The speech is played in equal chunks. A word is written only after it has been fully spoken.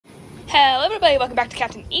Hello everybody, welcome back to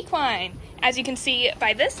Captain Equine. As you can see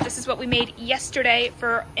by this is what we made yesterday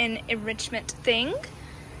for an enrichment thing.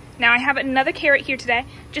 Now I have another carrot here today,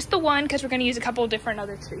 just the one because we're going to use a couple of different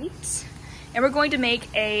other treats. And we're going to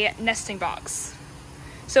make a nesting box.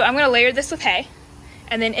 So I'm going to layer this with hay,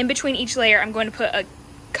 and then in between each layer I'm going to put a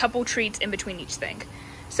couple treats in between each thing.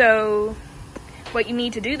 So what you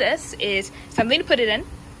need to do this is something to put it in.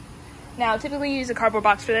 Now, typically you use a cardboard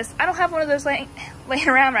box for this. I don't have one of those laying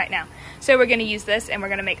around right now. So we're gonna use this, and we're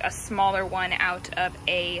gonna make a smaller one out of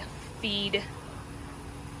a feeding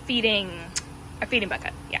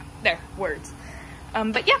bucket. Yeah, there, words.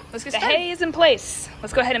 But yeah, let's get started. The hay is in place.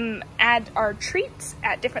 Let's go ahead and add our treats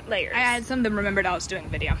at different layers. I added some of them, remembered I was doing a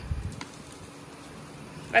video.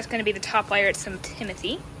 That's gonna be the top layer, it's some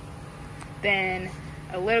Timothy. Then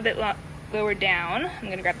a little bit lower down, I'm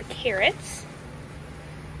gonna grab the carrots.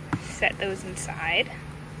 Set those inside.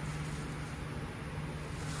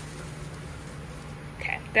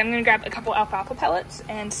 Okay, then I'm gonna grab a couple alfalfa pellets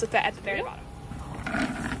and slip that at the very bottom.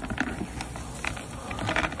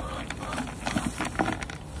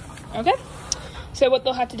 Okay, so what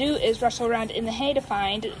they'll have to do is rustle around in the hay to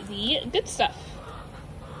find the good stuff.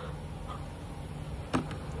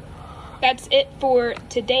 That's it for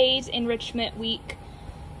today's Enrichment Week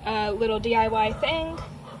little DIY thing.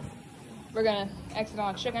 We're gonna exit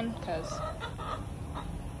on chicken because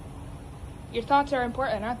your thoughts are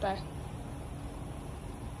important, aren't they?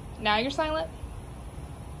 Now you're silent?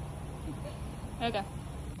 Okay.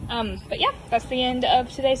 But yeah, that's the end of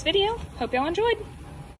today's video. Hope y'all enjoyed.